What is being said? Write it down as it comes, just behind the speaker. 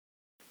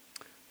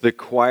The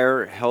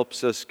choir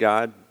helps us,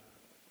 God.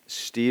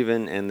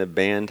 Stephen and the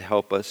band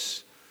help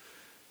us.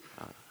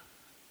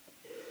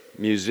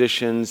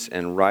 Musicians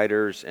and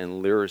writers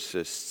and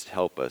lyricists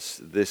help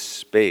us. This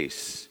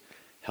space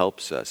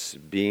helps us.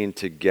 Being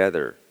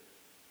together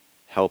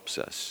helps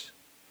us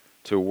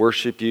to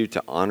worship you,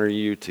 to honor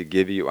you, to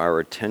give you our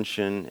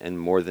attention, and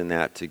more than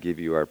that, to give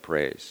you our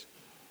praise.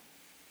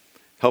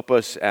 Help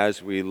us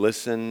as we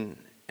listen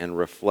and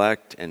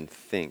reflect and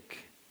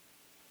think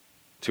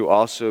to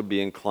also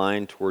be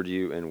inclined toward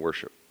you in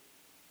worship.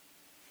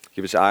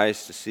 Give us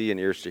eyes to see and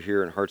ears to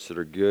hear and hearts that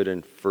are good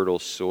and fertile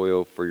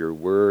soil for your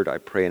word. I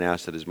pray and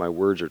ask that as my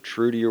words are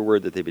true to your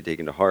word, that they be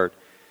taken to heart.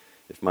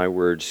 If my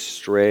words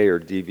stray or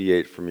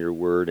deviate from your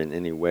word in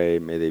any way,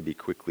 may they be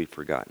quickly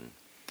forgotten.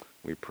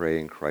 We pray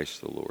in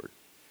Christ the Lord.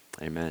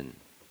 Amen.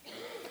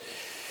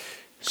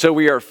 So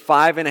we are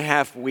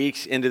 5.5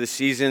 weeks into the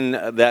season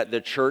that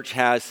the church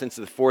has since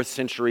the 4th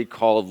century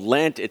called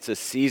Lent. It's a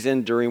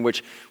season during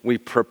which we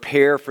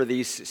prepare for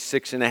these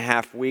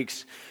 6.5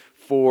 weeks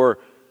for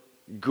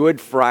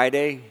Good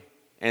Friday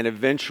and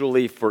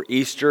eventually for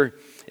Easter.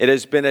 It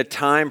has been a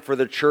time for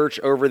the church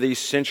over these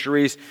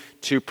centuries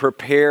to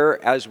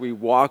prepare as we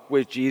walk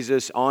with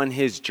Jesus on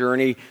his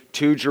journey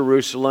to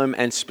Jerusalem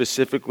and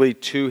specifically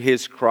to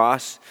his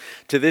cross.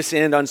 To this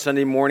end, on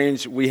Sunday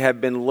mornings, we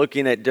have been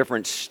looking at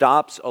different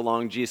stops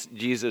along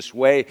Jesus'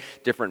 way,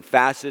 different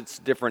facets,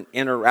 different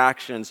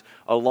interactions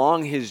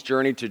along his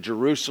journey to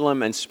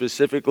Jerusalem and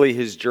specifically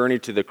his journey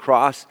to the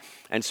cross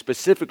and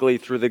specifically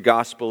through the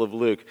Gospel of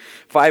Luke.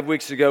 5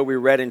 weeks ago, we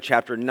read in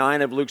chapter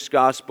 9 of Luke's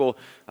Gospel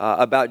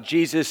about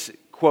Jesus,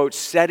 quote,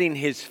 setting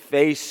his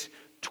face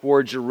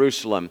toward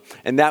Jerusalem.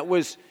 And that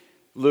was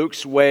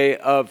Luke's way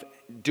of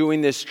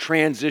doing this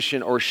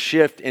transition or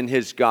shift in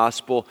his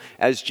gospel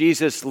as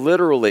Jesus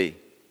literally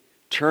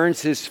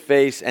turns his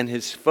face and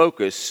his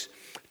focus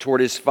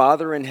toward his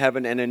Father in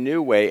heaven in a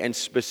new way, and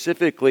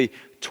specifically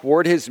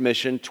toward his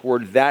mission,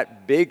 toward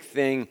that big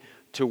thing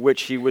to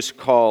which he was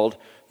called,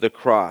 the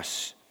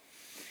cross.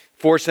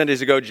 4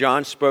 Sundays ago,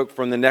 John spoke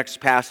from the next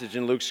passage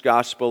in Luke's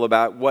gospel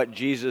about what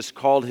Jesus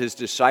called his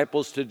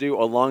disciples to do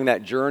along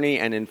that journey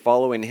and in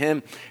following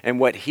him, and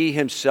what he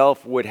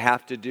himself would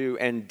have to do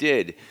and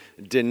did,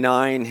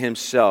 denying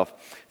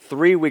himself.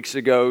 3 weeks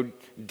ago,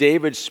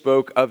 David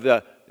spoke of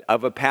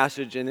a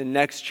passage in the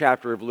next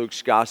chapter of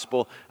Luke's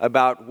gospel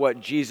about what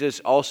Jesus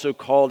also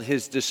called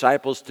his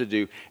disciples to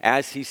do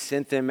as he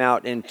sent them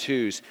out in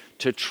twos,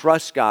 to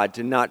trust God,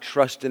 to not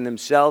trust in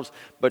themselves,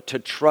 but to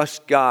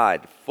trust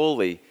God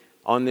fully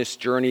on this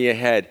journey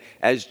ahead,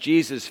 as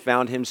Jesus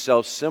found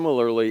himself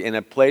similarly in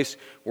a place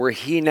where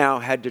he now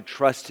had to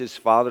trust his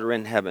Father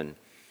in heaven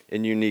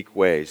in unique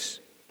ways.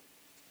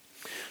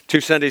 2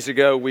 Sundays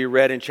ago, we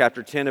read in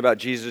chapter 10 about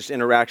Jesus'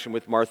 interaction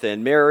with Martha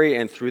and Mary,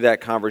 and through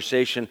that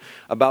conversation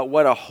about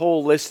what a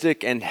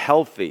holistic and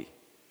healthy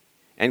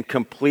and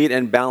complete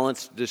and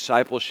balanced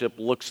discipleship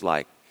looks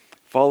like,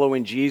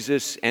 following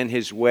Jesus and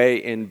his way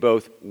in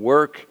both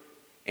work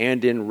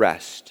and in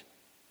rest,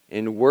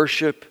 in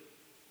worship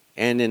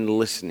and in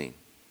listening,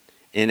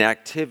 in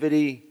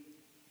activity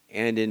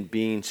and in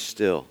being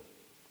still.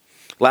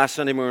 Last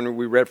Sunday morning,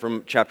 we read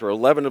from chapter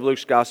 11 of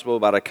Luke's Gospel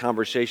about a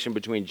conversation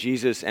between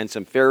Jesus and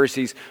some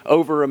Pharisees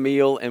over a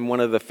meal in one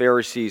of the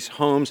Pharisees'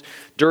 homes,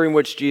 during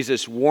which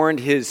Jesus warned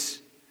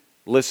his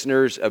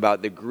listeners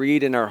about the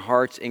greed in our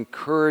hearts,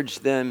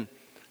 encouraged them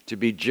to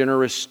be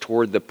generous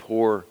toward the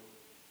poor,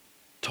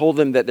 told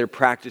them that their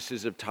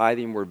practices of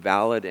tithing were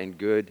valid and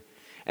good,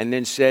 and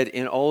then said,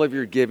 in all of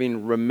your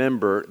giving,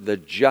 remember the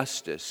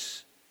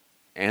justice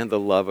and the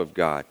love of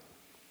God.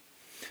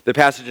 The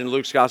passage in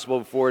Luke's Gospel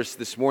before us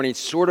this morning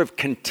sort of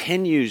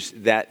continues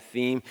that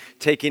theme,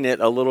 taking it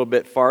a little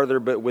bit farther,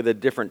 but with a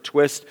different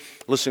twist.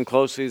 Listen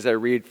closely as I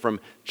read from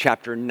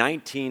chapter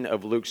 19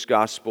 of Luke's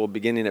Gospel,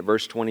 beginning at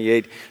verse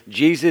 28.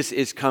 Jesus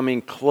is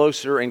coming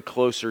closer and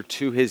closer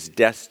to his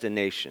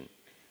destination.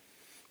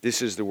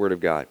 This is the word of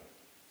God.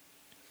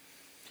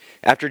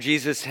 After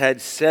Jesus had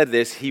said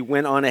this, he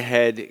went on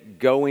ahead,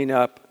 going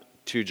up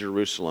to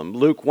Jerusalem.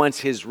 Luke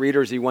wants his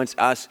readers, he wants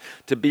us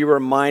to be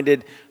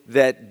reminded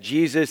that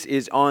Jesus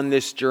is on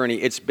this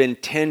journey. It's been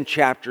 10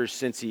 chapters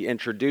since he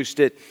introduced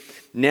it.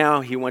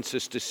 Now he wants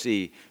us to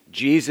see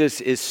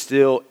Jesus is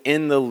still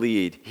in the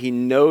lead. He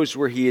knows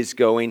where he is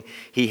going.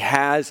 He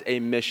has a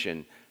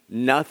mission.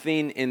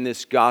 Nothing in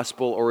this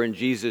gospel or in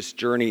Jesus'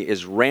 journey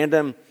is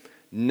random.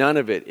 None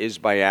of it is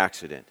by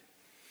accident.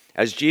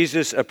 As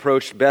Jesus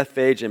approached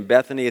Bethphage and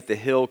Bethany at the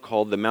hill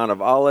called the Mount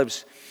of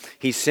Olives,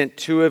 he sent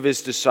 2 of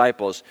his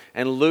disciples.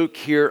 And Luke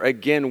here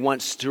again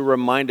wants to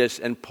remind us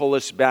and pull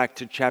us back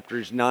to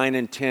chapters 9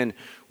 and 10,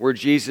 where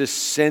Jesus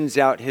sends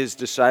out his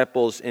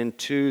disciples in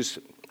twos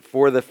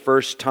for the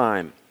first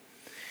time.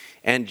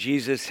 And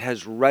Jesus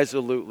has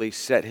resolutely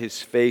set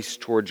his face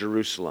toward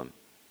Jerusalem.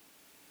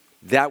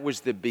 That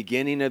was the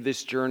beginning of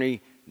this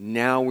journey.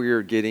 Now we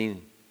are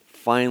getting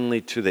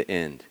finally to the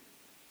end.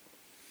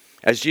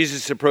 As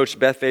Jesus approached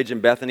Bethphage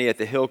and Bethany at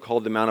the hill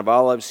called the Mount of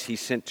Olives, he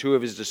sent 2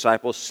 of his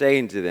disciples,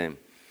 saying to them,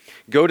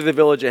 Go to the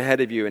village ahead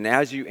of you, and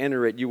as you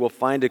enter it, you will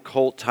find a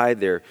colt tied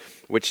there,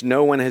 which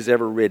no one has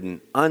ever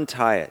ridden.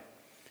 Untie it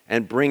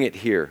and bring it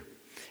here.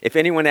 If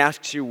anyone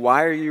asks you,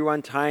 why are you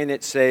untying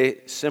it, say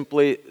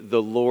simply,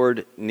 the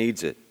Lord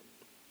needs it.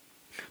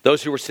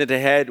 Those who were sent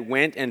ahead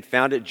went and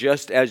found it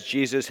just as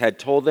Jesus had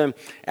told them.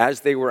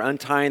 As they were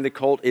untying the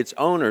colt, its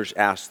owners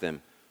asked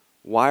them,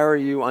 why are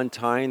you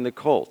untying the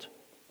colt?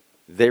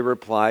 They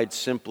replied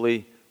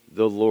simply,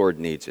 the Lord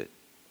needs it.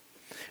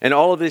 And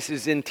all of this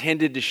is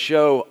intended to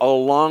show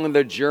along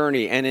the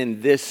journey and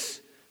in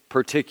this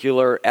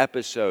particular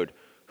episode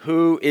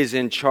who is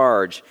in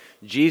charge.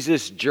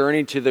 Jesus'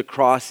 journey to the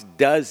cross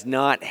does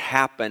not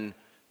happen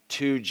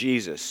to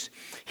Jesus.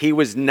 He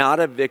was not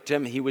a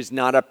victim. He was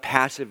not a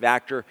passive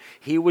actor.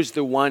 He was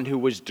the one who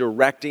was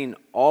directing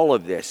all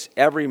of this,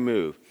 every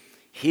move.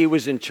 He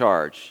was in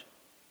charge.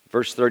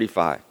 Verse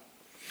 35.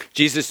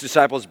 Jesus'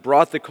 disciples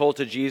brought the colt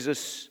to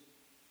Jesus.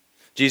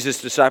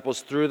 Jesus'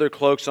 disciples threw their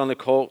cloaks on the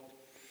colt,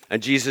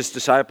 and Jesus'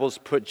 disciples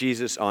put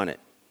Jesus on it.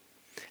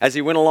 As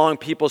he went along,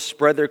 people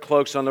spread their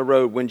cloaks on the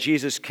road. When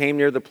Jesus came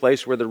near the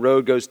place where the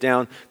road goes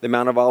down the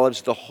Mount of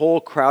Olives, the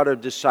whole crowd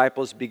of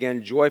disciples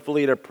began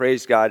joyfully to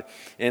praise God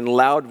in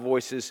loud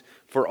voices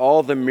for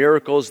all the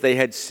miracles they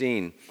had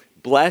seen.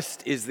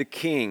 Blessed is the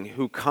King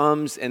who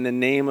comes in the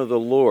name of the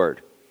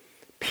Lord.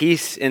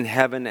 Peace in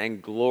heaven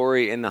and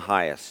glory in the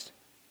highest.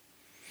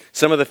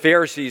 Some of the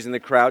Pharisees in the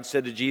crowd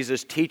said to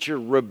Jesus, Teacher,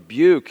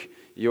 rebuke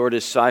your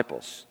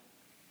disciples.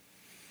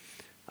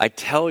 I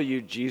tell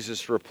you,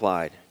 Jesus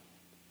replied,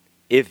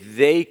 if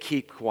they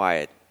keep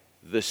quiet,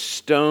 the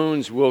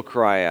stones will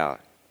cry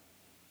out.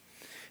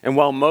 And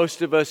while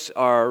most of us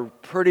are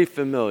pretty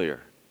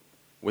familiar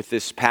with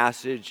this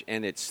passage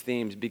and its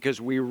themes, because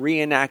we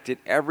reenact it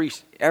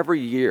every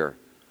year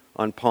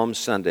on Palm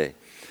Sunday,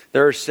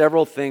 there are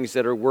several things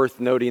that are worth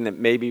noting that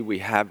maybe we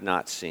have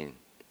not seen.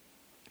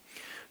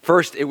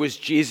 First, it was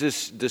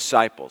Jesus'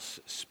 disciples,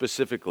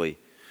 specifically,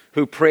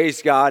 who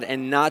praised God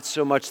and not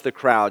so much the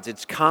crowds.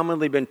 It's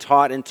commonly been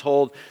taught and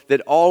told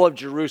that all of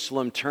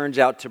Jerusalem turns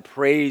out to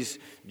praise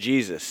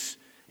Jesus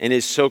in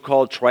his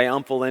so-called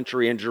triumphal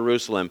entry in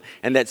Jerusalem,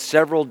 and that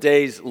several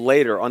days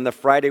later, on the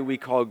Friday we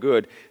call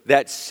Good,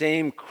 that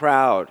same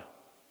crowd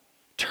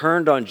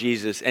turned on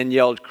Jesus and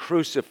yelled,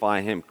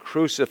 crucify him,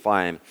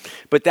 crucify him.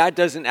 But that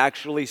doesn't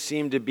actually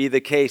seem to be the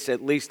case,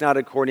 at least not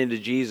according to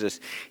Jesus.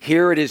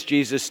 Here it is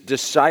Jesus'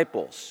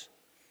 disciples,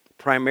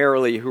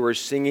 primarily, who are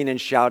singing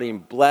and shouting,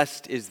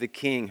 blessed is the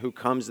King who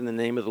comes in the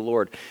name of the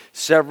Lord.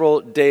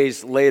 Several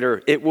days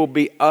later, it will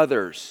be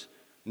others,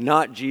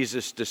 not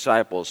Jesus'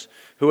 disciples,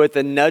 who at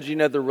the nudging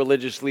of the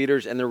religious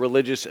leaders and the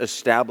religious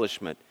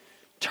establishment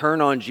turn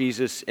on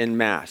Jesus en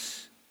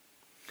masse.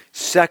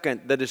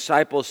 Second, the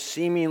disciples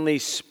seemingly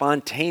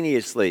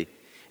spontaneously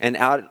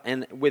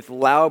and with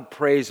loud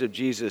praise of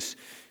Jesus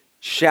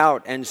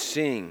shout and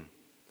sing.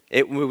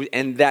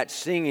 And that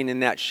singing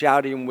and that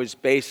shouting was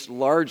based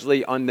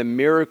largely on the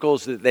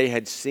miracles that they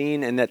had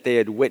seen and that they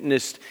had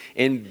witnessed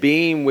in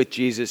being with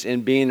Jesus,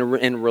 in being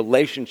in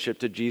relationship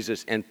to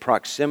Jesus and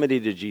proximity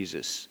to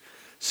Jesus,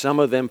 some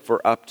of them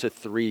for up to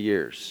 3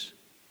 years.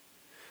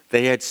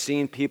 They had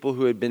seen people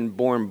who had been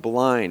born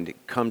blind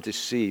come to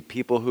see,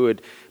 people who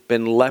had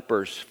been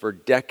lepers for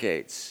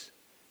decades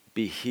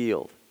be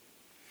healed.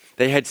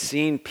 They had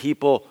seen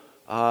people,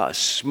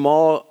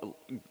 small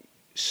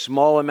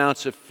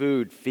amounts of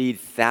food feed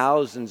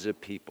thousands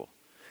of people.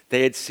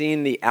 They had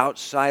seen the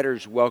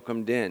outsiders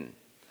welcomed in,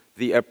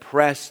 the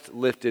oppressed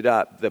lifted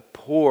up, the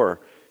poor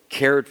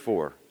cared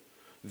for,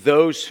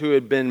 those who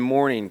had been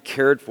mourning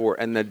cared for,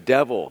 and the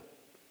devil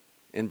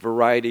in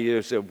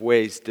varieties of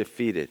ways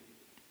defeated.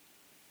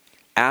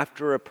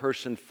 After a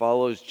person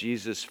follows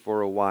Jesus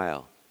for a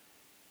while,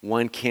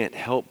 one can't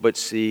help but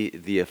see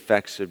the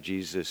effects of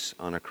Jesus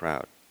on a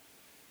crowd.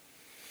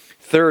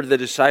 Third, the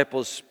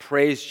disciples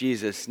praised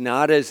Jesus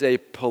not as a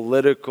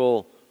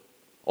political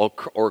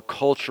or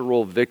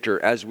cultural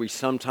victor, as we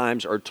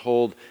sometimes are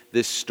told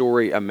this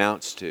story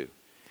amounts to.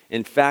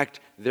 In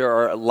fact, there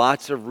are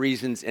lots of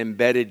reasons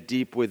embedded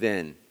deep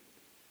within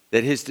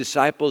that his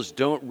disciples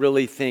don't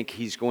really think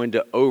he's going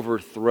to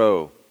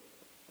overthrow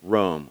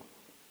Rome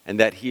and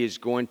that he is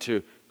going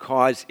to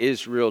cause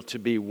Israel to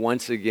be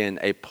once again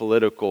a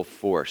political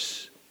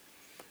force.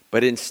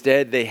 But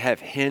instead, they have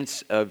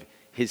hints of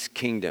his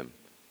kingdom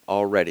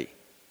already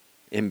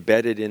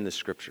embedded in the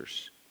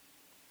scriptures.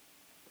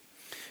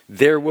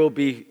 There will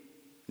be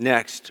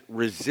next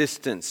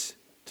resistance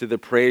to the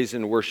praise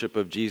and worship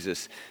of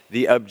Jesus.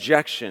 The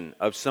objection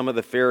of some of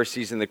the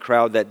Pharisees in the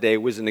crowd that day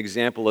was an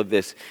example of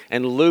this.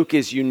 And Luke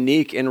is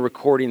unique in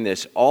recording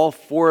this. All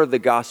 4 of the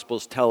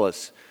Gospels tell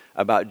us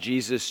about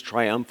Jesus'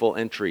 triumphal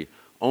entry.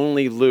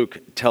 Only Luke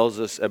tells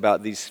us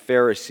about these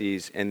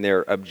Pharisees and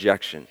their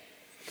objection.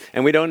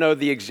 And we don't know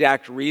the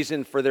exact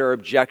reason for their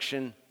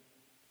objection.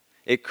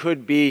 It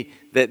could be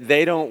that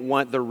they don't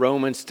want the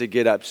Romans to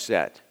get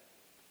upset.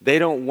 They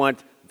don't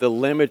want the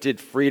limited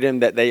freedom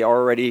that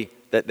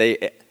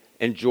they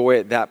enjoy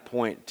at that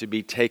point to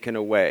be taken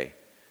away.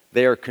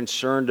 They are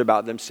concerned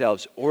about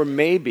themselves. Or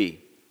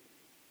maybe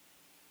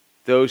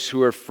those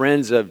who are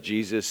friends of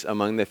Jesus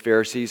among the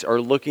Pharisees, are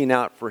looking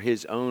out for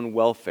his own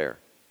welfare.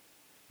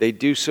 They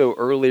do so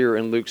earlier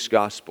in Luke's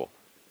gospel,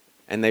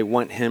 and they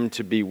want him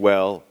to be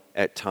well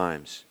at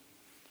times.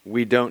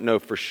 We don't know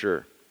for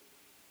sure.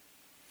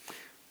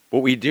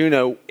 What we do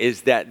know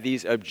is that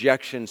these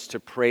objections to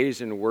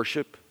praise and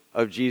worship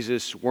of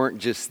Jesus weren't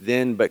just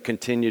then, but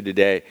continue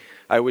today.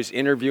 I was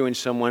interviewing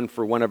someone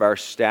for one of our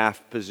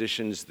staff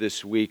positions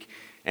this week,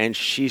 and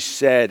she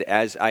said,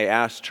 as I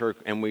asked her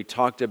and we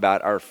talked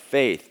about our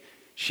faith,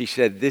 she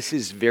said, this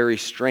is very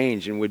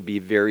strange and would be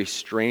very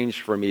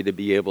strange for me to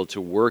be able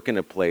to work in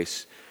a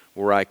place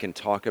where I can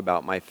talk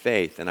about my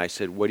faith. And I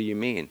said, what do you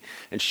mean?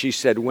 And she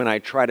said, when I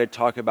try to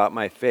talk about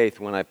my faith,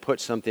 when I put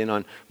something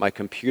on my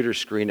computer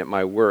screen at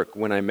my work,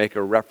 when I make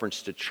a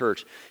reference to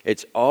church,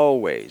 it's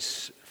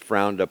always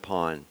frowned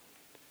upon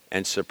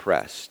and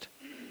suppressed.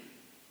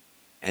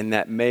 And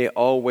that may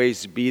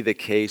always be the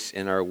case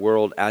in our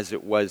world as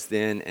it was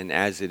then and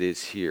as it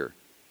is here.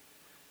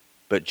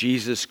 But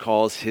Jesus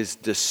calls his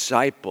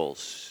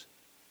disciples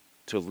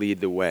to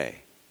lead the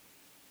way.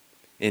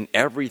 In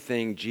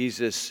everything,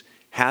 Jesus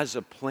has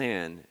a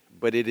plan,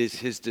 but it is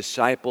his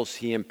disciples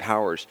he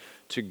empowers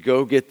to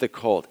go get the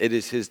colt. It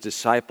is his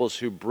disciples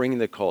who bring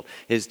the colt,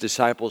 his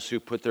disciples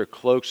who put their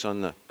cloaks on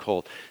the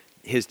colt,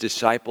 his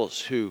disciples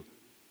who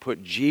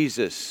put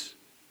Jesus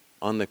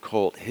on the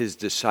colt, his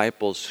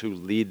disciples who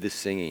lead the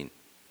singing,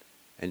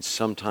 and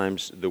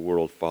sometimes the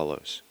world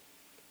follows.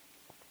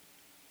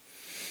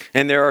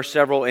 And there are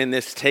several in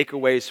this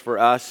takeaways for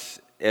us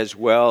as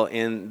well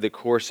in the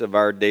course of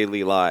our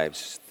daily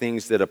lives,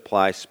 things that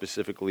apply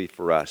specifically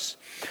for us.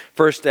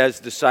 First,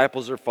 as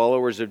disciples or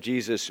followers of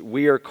Jesus,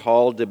 we are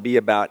called to be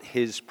about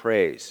his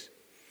praise.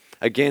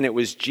 Again, it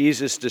was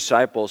Jesus'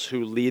 disciples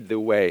who lead the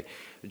way,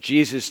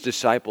 Jesus'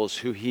 disciples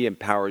who he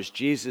empowers,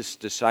 Jesus'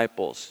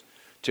 disciples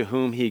to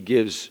whom he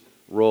gives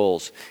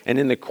roles. And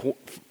in the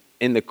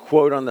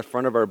quote on the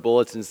front of our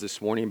bulletins this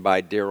morning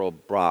by Darrell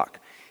Brock,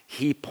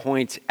 he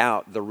points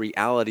out the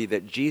reality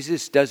that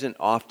Jesus doesn't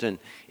often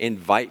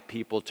invite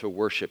people to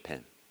worship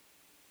him.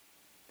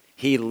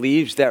 He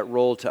leaves that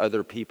role to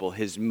other people.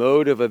 His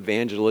mode of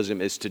evangelism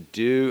is to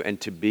do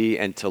and to be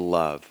and to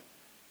love.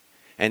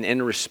 And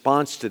in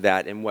response to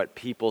that, and what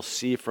people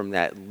see from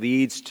that,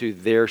 leads to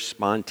their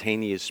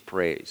spontaneous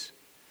praise,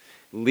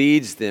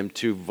 leads them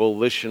to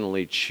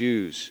volitionally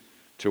choose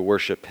to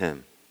worship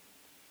him.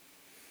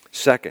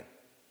 Second,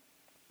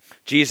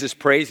 Jesus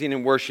praising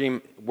and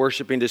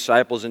worshiping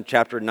disciples in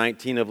chapter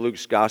 19 of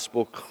Luke's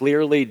gospel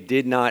clearly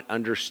did not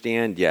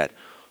understand yet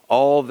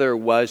all there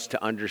was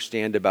to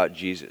understand about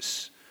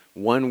Jesus.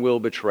 One will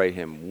betray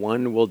him,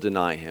 one will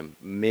deny him.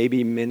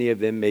 Maybe many of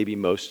them, maybe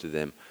most of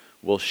them,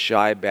 will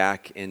shy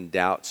back in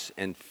doubts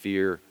and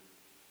fear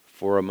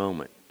for a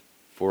moment,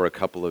 for a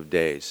couple of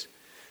days.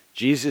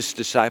 Jesus'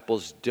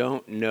 disciples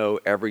don't know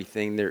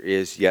everything there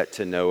is yet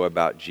to know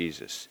about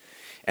Jesus.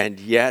 And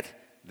yet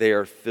they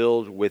are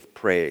filled with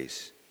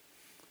praise.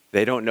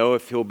 They don't know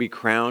if he'll be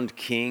crowned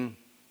king.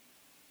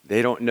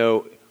 They don't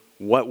know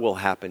what will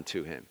happen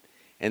to him.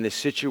 And the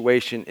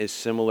situation is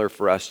similar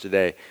for us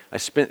today. I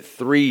spent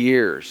 3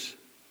 years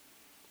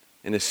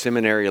in a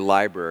seminary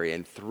library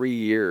and 3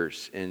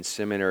 years in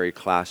seminary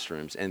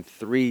classrooms and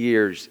 3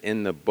 years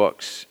in the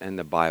books and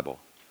the Bible.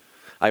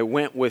 I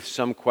went with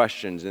some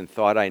questions and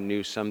thought I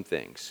knew some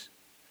things.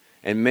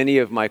 And many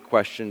of my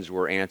questions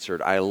were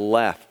answered. I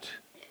left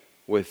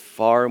with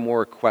far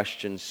more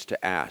questions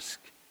to ask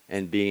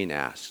and being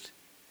asked.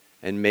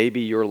 And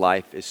maybe your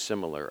life is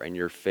similar and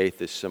your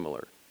faith is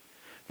similar.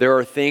 There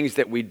are things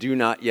that we do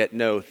not yet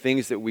know,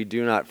 things that we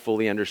do not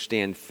fully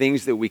understand,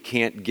 things that we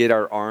can't get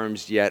our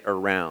arms yet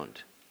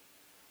around.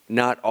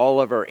 Not all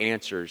of our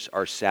answers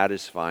are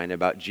satisfying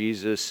about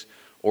Jesus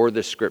or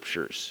the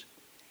scriptures.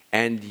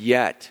 And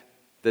yet,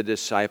 the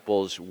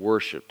disciples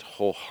worshiped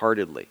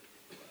wholeheartedly,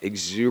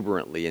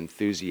 exuberantly,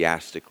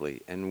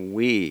 enthusiastically. And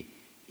we,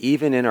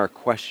 even in our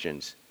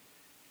questions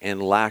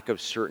and lack of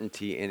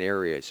certainty in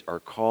areas, are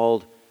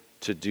called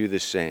to do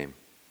the same.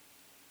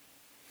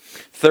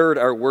 Third,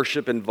 our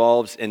worship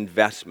involves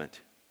investment.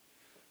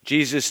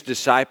 Jesus'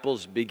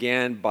 disciples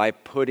began by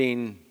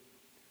putting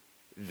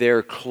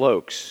their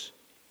cloaks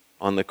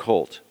on the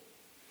colt.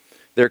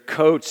 Their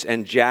coats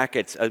and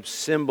jackets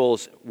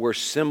were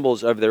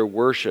symbols of their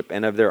worship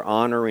and of their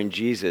honor in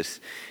Jesus.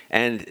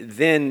 And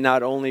then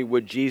not only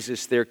would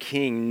Jesus, their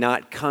king,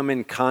 not come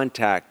in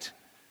contact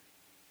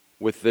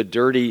with the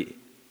dirty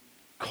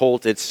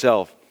colt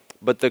itself,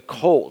 but the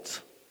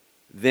colt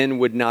then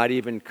would not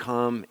even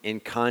come in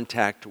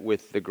contact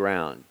with the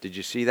ground. Did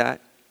you see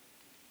that?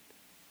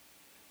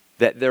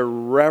 That their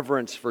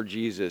reverence for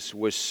Jesus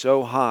was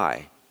so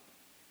high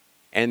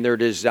and their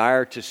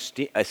desire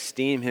to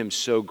esteem him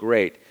so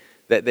great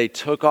that they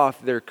took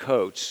off their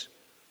coats,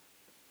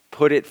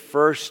 put it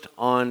first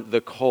on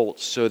the colt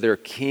so their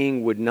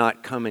king would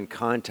not come in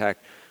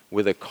contact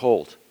with a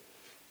colt,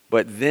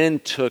 but then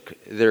took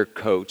their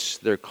coats,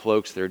 their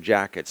cloaks, their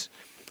jackets,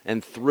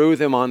 and threw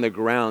them on the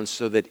ground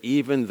so that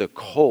even the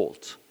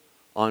colt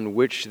on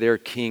which their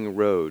king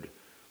rode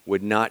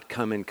would not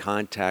come in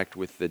contact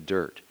with the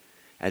dirt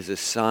as a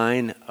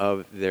sign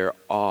of their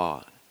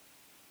awe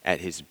at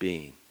his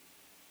being.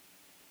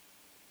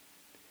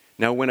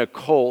 Now, when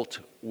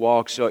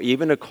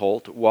even a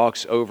colt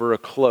walks over a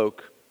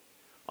cloak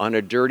on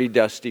a dirty,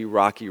 dusty,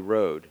 rocky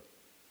road,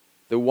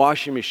 the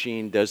washing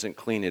machine doesn't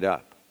clean it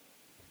up.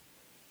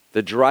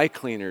 The dry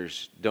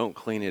cleaners don't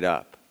clean it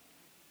up.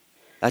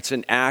 That's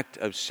an act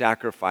of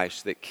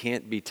sacrifice that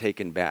can't be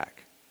taken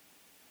back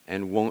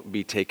and won't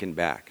be taken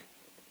back.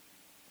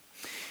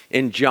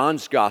 In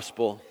John's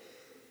gospel,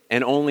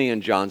 and only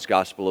in John's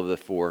gospel of the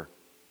four,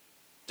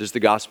 does the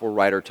gospel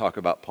writer talk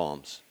about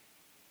palms.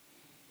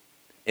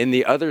 In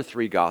the other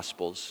three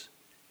gospels,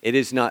 it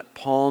is not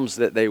palms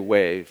that they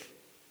wave,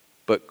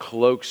 but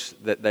cloaks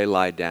that they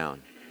lie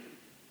down.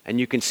 And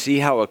you can see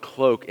how a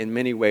cloak in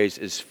many ways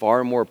is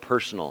far more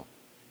personal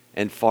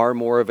and far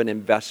more of an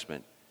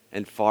investment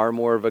and far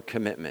more of a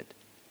commitment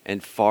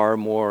and far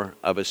more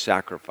of a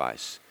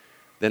sacrifice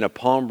than a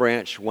palm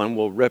branch one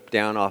will rip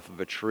down off of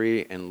a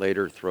tree and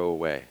later throw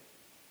away.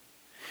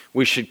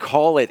 We should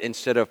call it,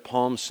 instead of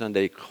Palm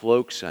Sunday,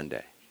 Cloak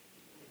Sunday.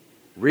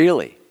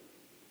 Really?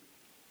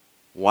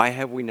 Why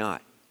have we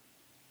not?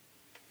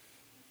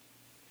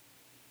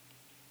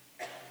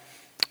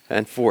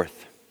 And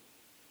fourth,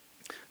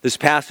 this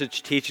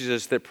passage teaches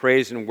us that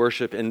praise and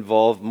worship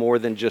involve more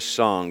than just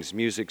songs,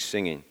 music,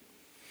 singing.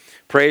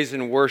 Praise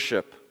and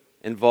worship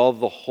involve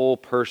the whole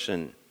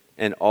person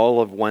and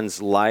all of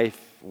one's life,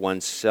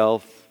 one's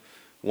self,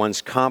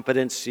 one's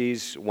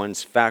competencies,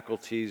 one's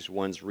faculties,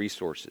 one's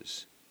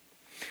resources.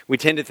 We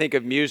tend to think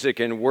of music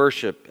and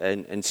worship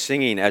and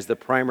singing as the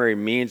primary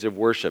means of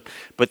worship,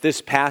 but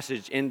this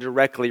passage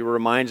indirectly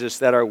reminds us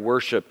that our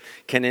worship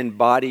can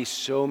embody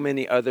so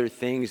many other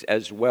things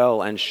as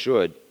well, and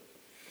should.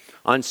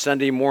 On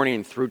Sunday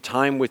morning, through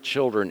time with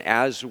children,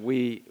 as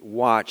we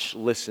watch,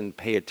 listen,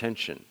 pay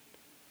attention,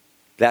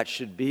 that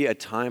should be a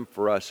time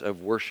for us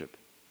of worship.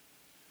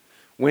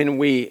 When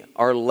we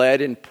are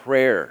led in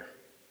prayer,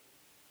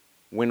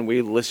 when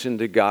we listen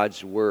to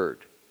God's word,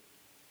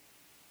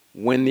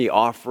 when the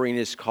offering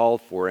is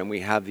called for and we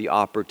have the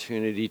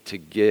opportunity to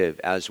give,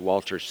 as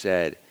Walter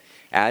said,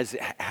 as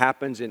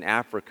happens in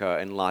Africa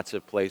and lots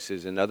of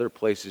places and other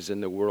places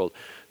in the world,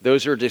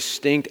 those are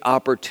distinct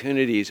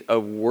opportunities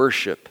of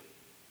worship.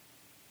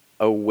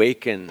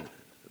 Awaken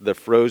the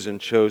frozen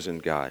chosen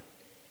God.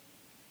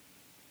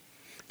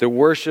 The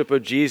worship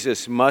of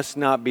Jesus must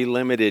not be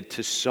limited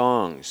to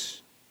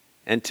songs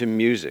and to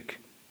music.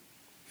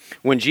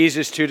 When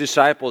Jesus' two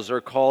disciples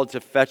are called to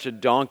fetch a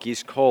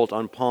donkey's colt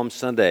on Palm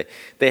Sunday,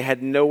 they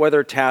had no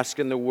other task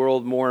in the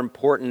world more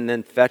important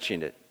than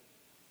fetching it.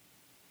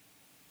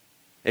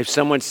 If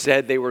someone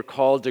said they were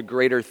called to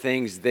greater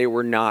things, they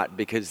were not,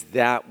 because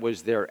that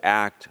was their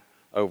act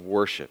of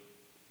worship.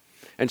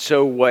 And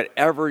so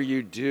whatever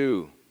you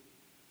do,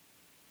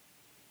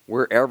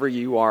 wherever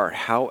you are,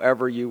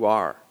 however you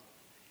are,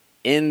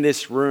 in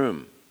this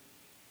room,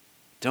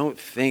 don't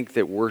think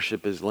that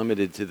worship is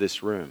limited to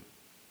this room.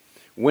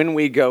 When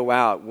we go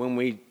out, when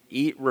we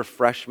eat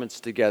refreshments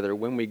together,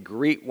 when we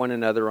greet one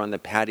another on the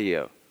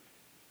patio,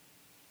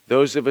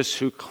 those of us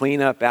who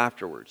clean up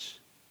afterwards,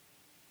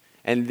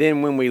 and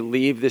then when we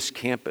leave this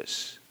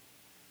campus,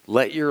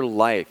 let your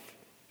life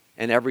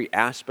and every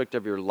aspect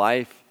of your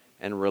life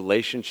and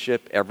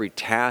relationship, every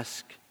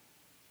task,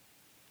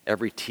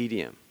 every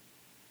tedium,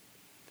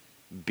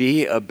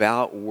 be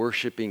about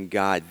worshiping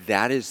God.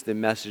 That is the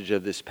message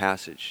of this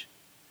passage.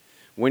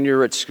 When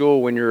you're at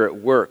school, when you're at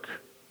work,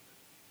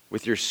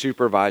 with your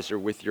supervisor,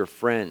 with your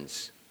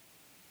friends,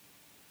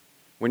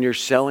 when you're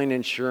selling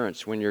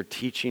insurance, when you're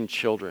teaching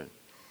children,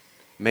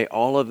 may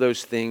all of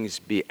those things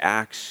be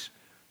acts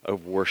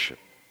of worship.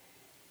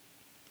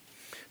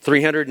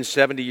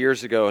 370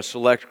 years ago, a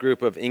select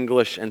group of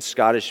English and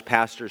Scottish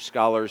pastors,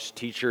 scholars,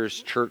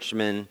 teachers,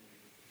 churchmen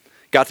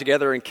got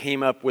together and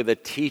came up with a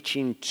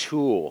teaching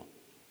tool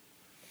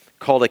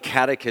called a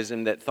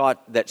catechism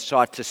that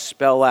sought to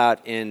spell out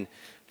in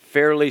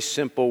fairly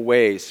simple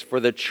ways for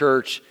the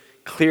church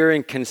clear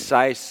and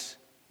concise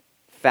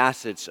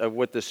facets of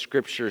what the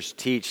scriptures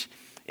teach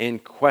in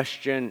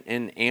question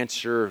and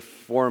answer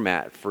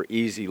format for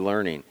easy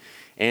learning.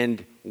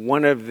 And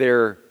one of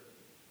their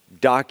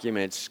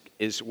documents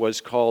was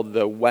called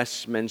the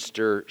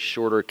Westminster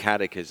Shorter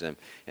Catechism.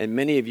 And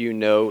many of you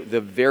know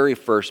the very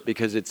first,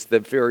 because it's the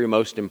very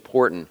most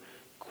important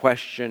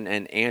question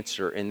and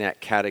answer in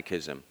that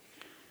catechism.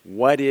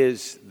 What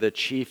is the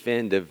chief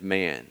end of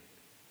man?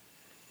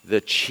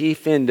 The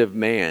chief end of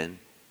man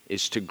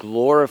is to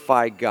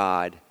glorify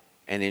God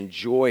and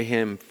enjoy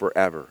Him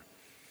forever.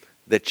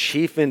 The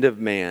chief end of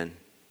man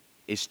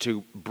is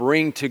to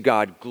bring to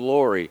God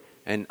glory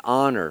and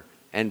honor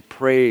and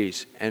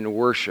praise and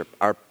worship.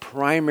 Our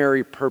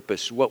primary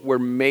purpose, what we're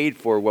made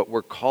for, what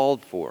we're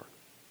called for,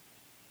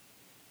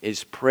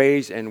 is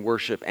praise and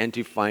worship, and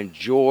to find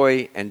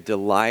joy and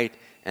delight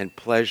and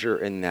pleasure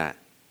in that.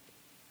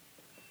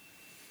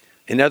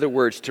 In other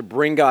words, to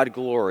bring God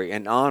glory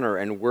and honor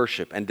and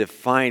worship and to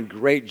find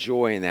great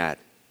joy in that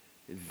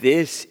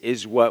This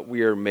is what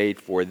we are made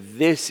for.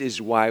 This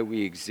is why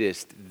we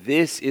exist.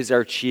 This is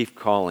our chief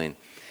calling.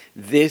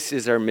 This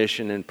is our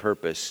mission and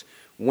purpose.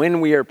 When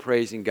we are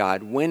praising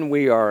God, when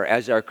we are,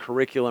 as our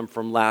curriculum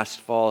from last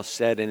fall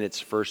said in its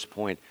first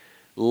point,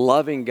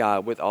 loving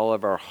God with all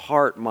of our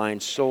heart,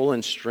 mind, soul,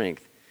 and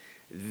strength,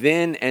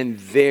 then and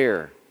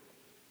there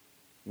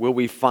will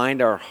we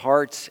find our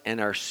hearts and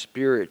our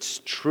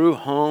spirits true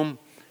home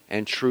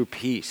and true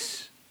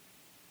peace.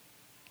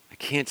 I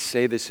can't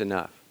say this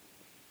enough.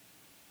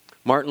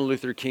 Martin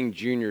Luther King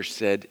Jr.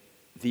 said,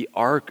 "The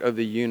arc of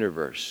the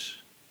universe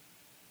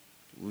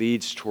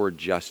leads toward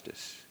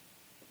justice."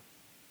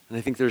 And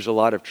I think there's a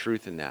lot of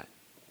truth in that.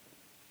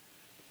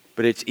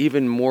 But it's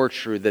even more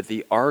true that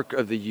the arc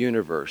of the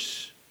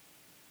universe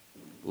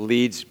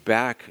leads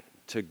back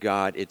to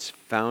God, its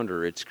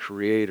founder, its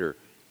creator,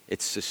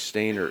 its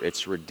sustainer,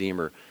 its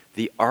redeemer.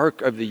 The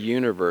arc of the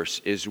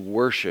universe is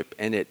worship,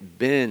 and it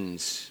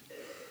bends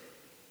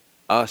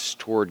us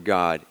toward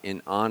God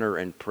in honor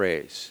and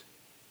praise.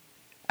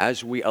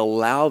 As we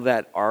allow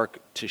that arc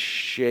to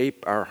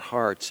shape our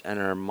hearts and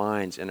our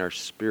minds and our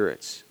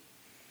spirits,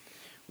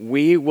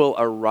 we will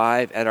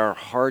arrive at our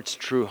heart's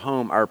true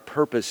home, our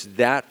purpose,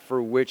 that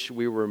for which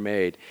we were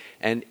made.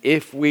 And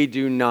if we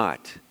do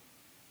not,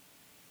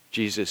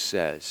 Jesus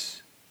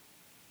says,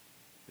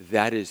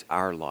 that is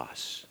our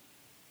loss.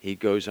 He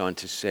goes on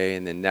to say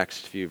in the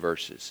next few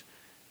verses,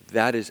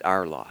 that is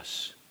our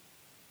loss.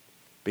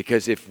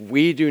 Because if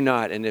we do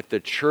not, and if the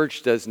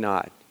church does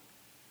not,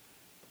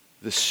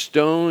 the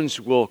stones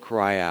will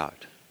cry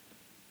out.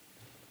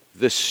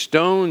 The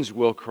stones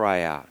will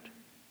cry out.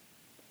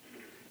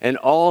 And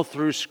all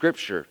through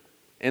Scripture,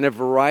 in a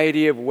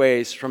variety of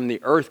ways, from the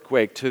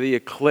earthquake to the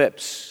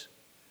eclipse,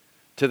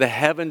 to the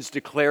heavens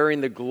declaring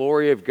the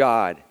glory of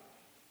God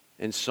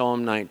in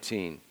Psalm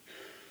 19.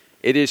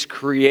 It is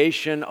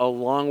creation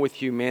along with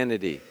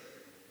humanity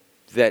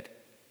that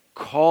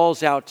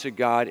calls out to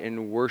God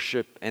in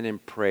worship and in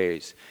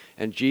praise.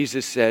 And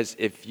Jesus says,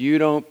 if you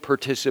don't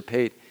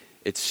participate,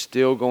 it's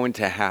still going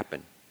to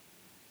happen.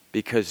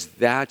 Because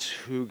that's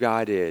who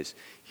God is.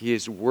 He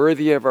is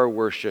worthy of our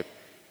worship,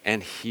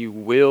 and He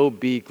will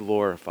be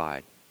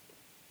glorified.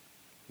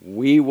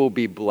 We will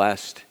be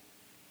blessed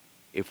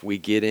if we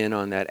get in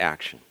on that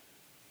action.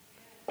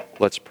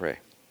 Let's pray.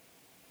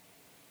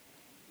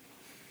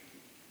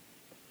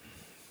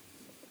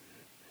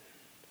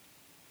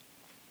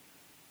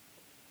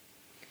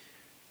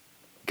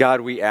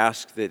 God, we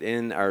ask that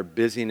in our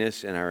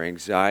busyness and our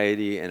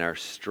anxiety and our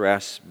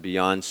stress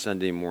beyond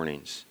Sunday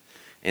mornings,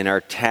 in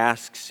our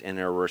tasks and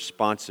our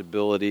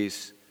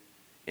responsibilities,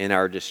 in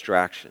our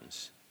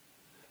distractions,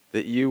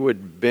 that you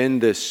would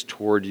bend us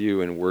toward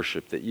you in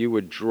worship, that you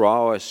would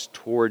draw us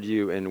toward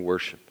you in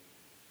worship,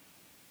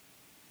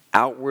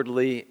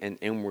 outwardly and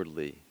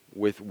inwardly,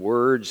 with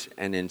words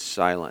and in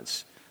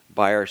silence,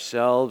 by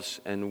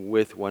ourselves and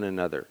with one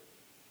another.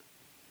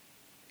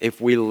 If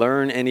we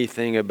learn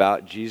anything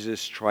about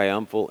Jesus'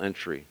 triumphal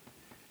entry,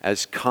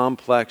 as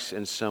complex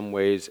in some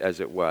ways as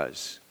it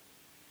was,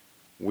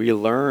 we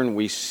learn,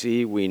 we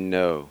see, we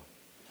know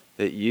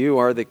that you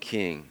are the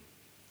King,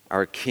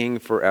 our King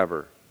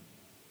forever,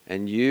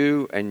 and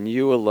you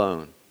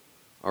alone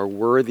are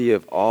worthy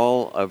of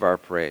all of our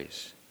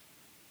praise.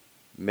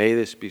 May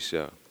this be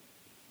so.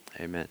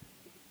 Amen.